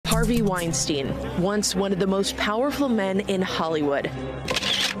Harvey Weinstein, once one of the most powerful men in Hollywood.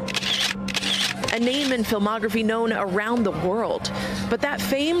 A name and filmography known around the world. But that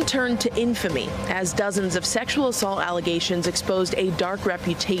fame turned to infamy as dozens of sexual assault allegations exposed a dark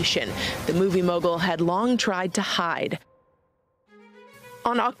reputation the movie mogul had long tried to hide.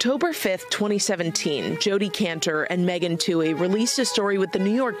 On October 5th, 2017, Jodi Kantor and Megan Twohey released a story with the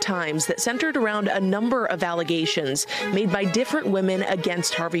New York Times that centered around a number of allegations made by different women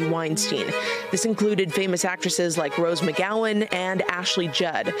against Harvey Weinstein. This included famous actresses like Rose McGowan and Ashley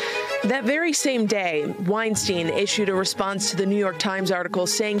Judd. That very same day, Weinstein issued a response to the New York Times article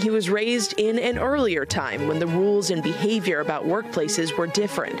saying he was raised in an earlier time when the rules and behavior about workplaces were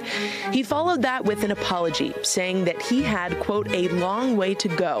different. He followed that with an apology, saying that he had, quote, a long way to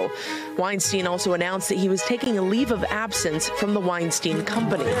go. Weinstein also announced that he was taking a leave of absence from the Weinstein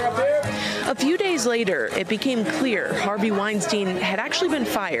Company. A few days later, it became clear Harvey Weinstein had actually been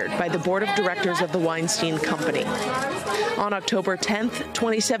fired by the board of directors of the Weinstein Company. On October 10th,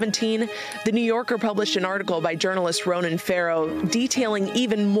 2017, The New Yorker published an article by journalist Ronan Farrow detailing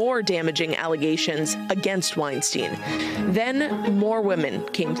even more damaging allegations against Weinstein. Then more women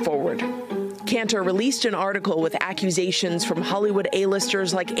came forward. Kantor released an article with accusations from Hollywood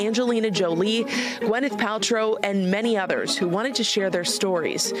A-listers like Angelina Jolie, Gwyneth Paltrow, and many others who wanted to share their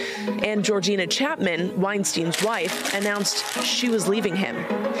stories. And Georgina Chapman, Weinstein's wife, announced she was leaving him.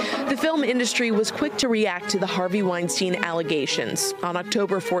 The film industry was quick to react to the Harvey Weinstein allegations. On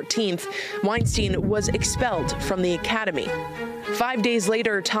October 14th, Weinstein was expelled from the Academy. 5 days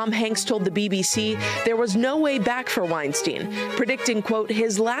later, Tom Hanks told the BBC there was no way back for Weinstein, predicting, quote,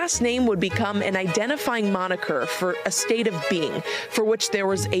 his last name would become an identifying moniker for a state of being, for which there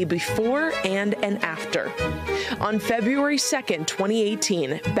was a before and an after. On February 2nd,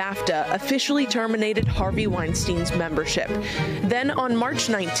 2018, BAFTA officially terminated Harvey Weinstein's membership. Then on March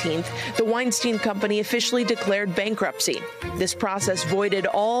 19th, the Weinstein Company officially declared bankruptcy. This process voided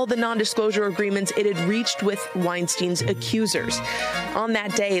all the non-disclosure agreements it had reached with Weinstein's accusers. On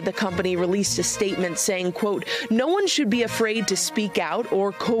that day, the company released a statement saying, quote, no one should be afraid to speak out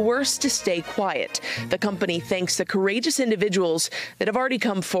or coerced to stay quiet. The company thanks the courageous individuals that have already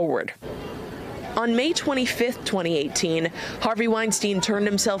come forward. On May 25th, 2018, Harvey Weinstein turned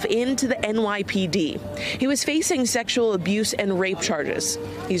himself in to the NYPD. He was facing sexual abuse and rape charges.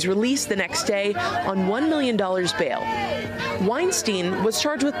 He's released the next day on $1 million bail. Weinstein was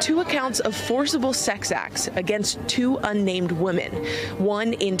charged with 2 accounts of forcible sex acts against 2 unnamed women,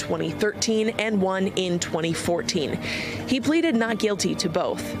 one in 2013 and one in 2014. He pleaded not guilty to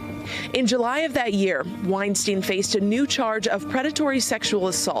both. In July of that year, Weinstein faced a new charge of predatory sexual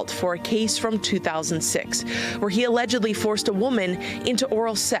assault for a case from 2006, where he allegedly forced a woman into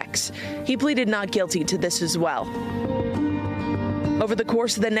oral sex. He pleaded not guilty to this as well. Over the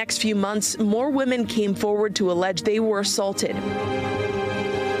course of the next few months, more women came forward to allege they were assaulted.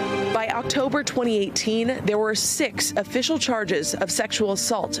 By October 2018, there were 6 official charges of sexual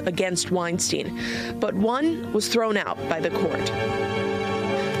assault against Weinstein, but one was thrown out by the court.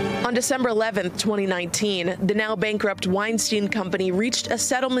 On December 11th, 2019, the now bankrupt Weinstein Company reached a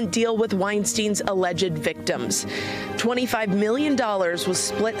settlement deal with Weinstein's alleged victims. $25 million was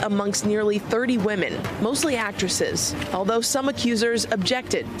split amongst nearly 30 women, mostly actresses, although some accusers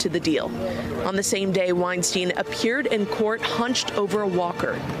objected to the deal. On the same day, Weinstein appeared in court hunched over a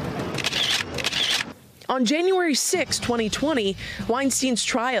walker. On January 6, 2020, Weinstein's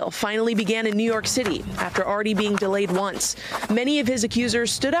trial finally began in New York City after already being delayed once. Many of his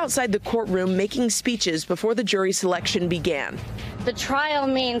accusers stood outside the courtroom making speeches before the jury selection began. The trial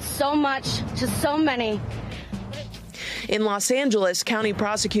means so much to so many. In Los Angeles, county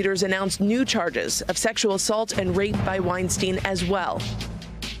prosecutors announced new charges of sexual assault and rape by Weinstein as well.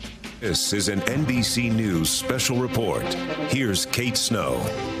 This is an NBC News special report. Here's Kate Snow.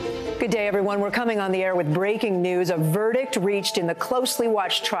 Good day, everyone. We're coming on the air with breaking news. A verdict reached in the closely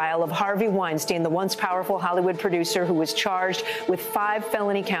watched trial of Harvey Weinstein, the once powerful Hollywood producer who was charged with 5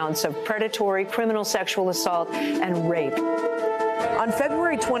 felony counts of predatory criminal sexual assault and rape. On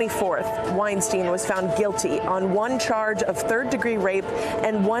February 24th, Weinstein was found guilty on 1 charge of 3rd-degree rape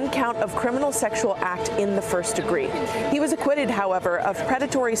and 1 count of criminal sexual act in the 1st degree. He was acquitted, however, of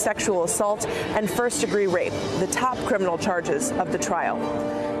predatory sexual assault and 1st-degree rape, the top criminal charges of the trial.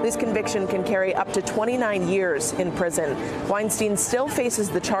 This conviction can carry up to 29 years in prison. Weinstein still faces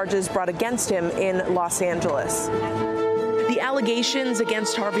the charges brought against him in Los Angeles. The allegations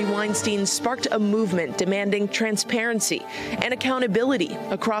against Harvey Weinstein sparked a movement demanding transparency and accountability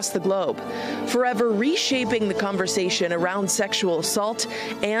across the globe, forever reshaping the conversation around sexual assault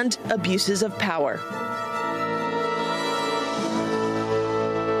and abuses of power.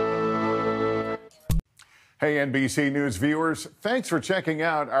 Hey, NBC News viewers, thanks for checking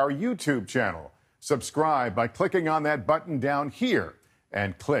out our YouTube channel. Subscribe by clicking on that button down here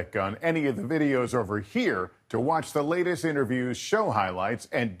and click on any of the videos over here to watch the latest interviews, show highlights,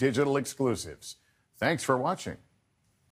 and digital exclusives. Thanks for watching.